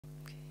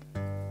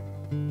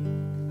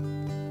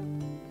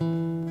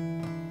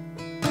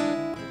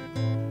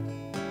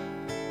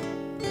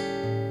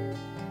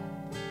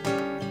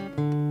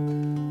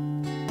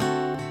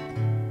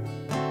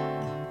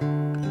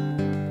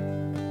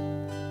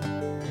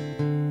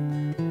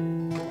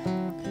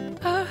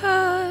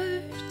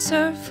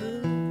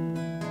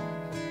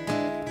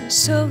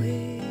so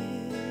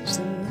is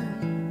the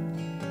moon,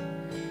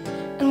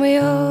 and we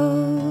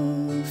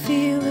all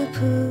feel the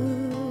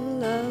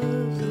pull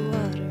of the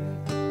water.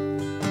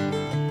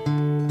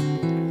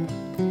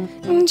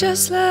 And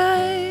just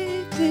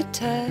like the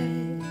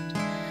tide,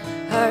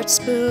 hearts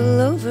spill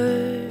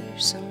over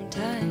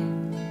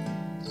sometimes,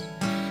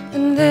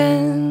 and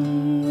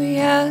then we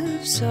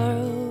have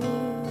sorrow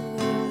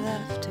or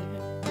laughter.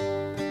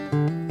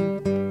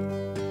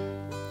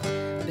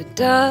 But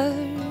dark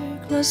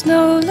must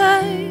know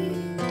light,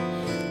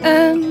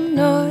 and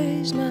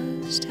noise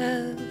must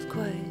have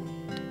quiet,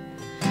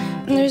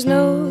 and there's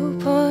no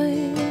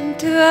point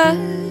to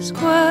ask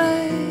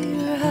why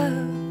or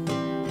how.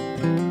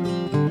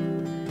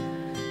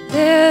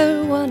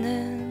 They're one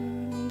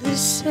and the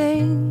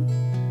same,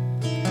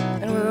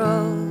 and we're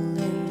all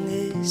in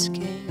this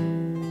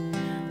game.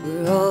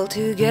 We're all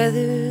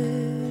together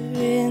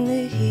in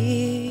the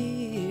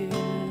here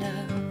and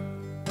now.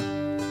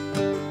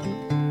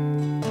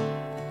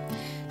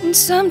 And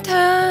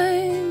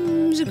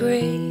sometimes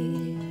gray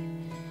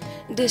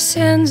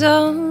descends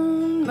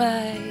on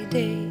my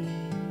day,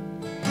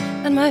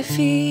 and my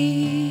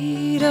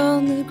feet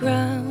on the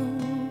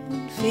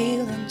ground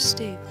feel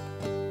unstable.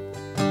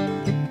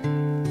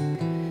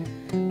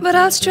 But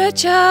I'll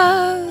stretch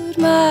out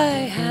my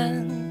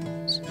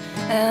hands,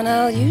 and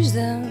I'll use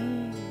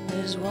them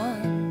as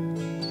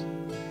ones,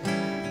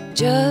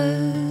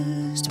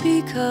 just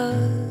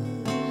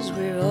because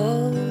we're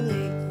all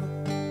equal.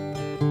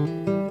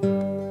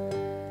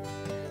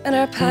 And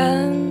our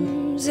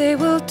palms, they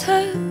will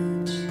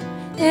touch,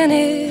 and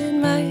it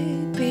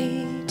might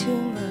be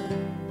too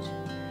much,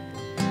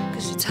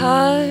 'cause it's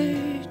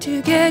hard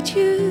to get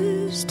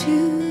used to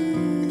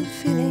the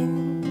feeling.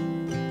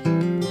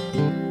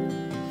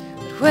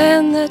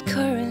 When that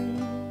current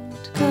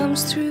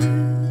comes through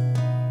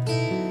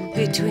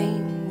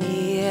between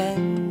me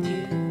and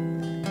you,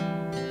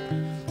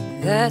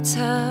 that's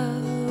how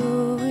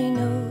we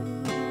know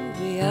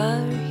we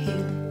are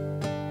healing.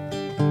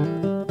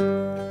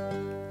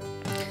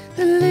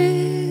 The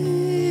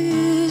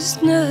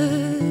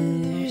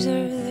listeners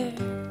are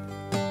there,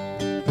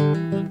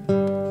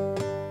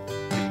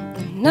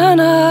 none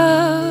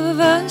of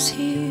us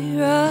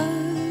here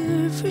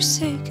are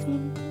forsaken.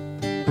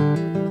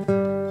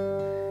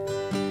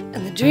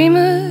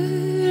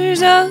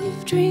 Dreamers of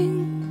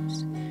dreams,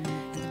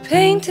 and the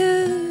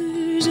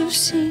painters of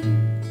scenes,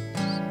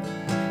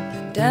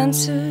 the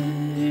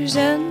dancers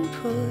and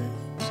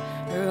poets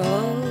are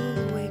all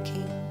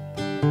waking.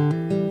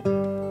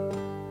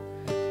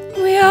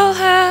 We all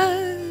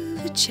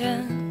have a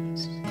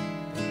chance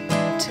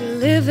to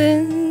live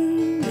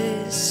in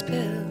this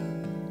spell,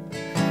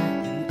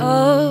 and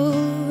all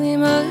we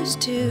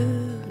must do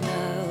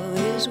now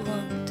is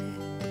want it.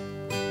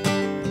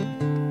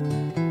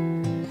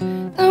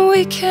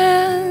 We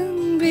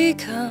can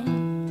become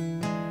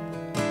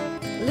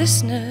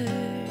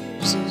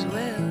listeners as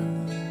well,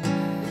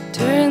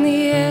 turn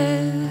the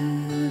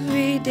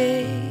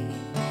everyday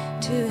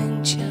to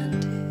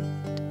enchanted.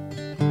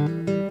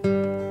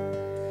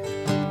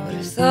 What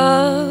a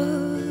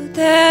thought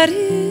that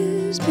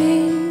is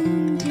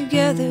being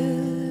together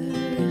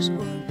as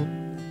one.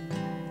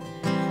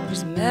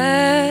 There's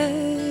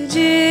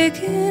magic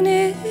in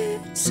it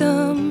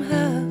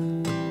somehow.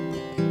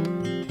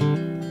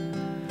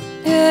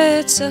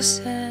 It's us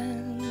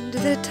and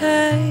the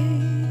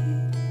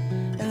tide,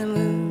 and the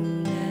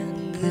moon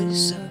and the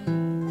sun.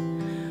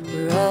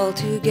 We're all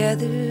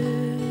together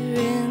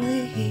in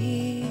the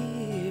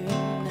here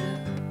and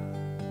now.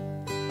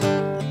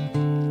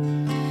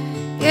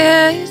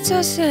 Yeah, it's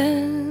us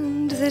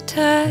and the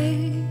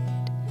tide,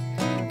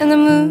 and the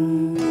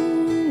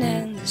moon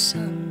and the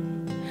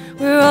sun.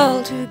 We're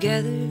all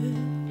together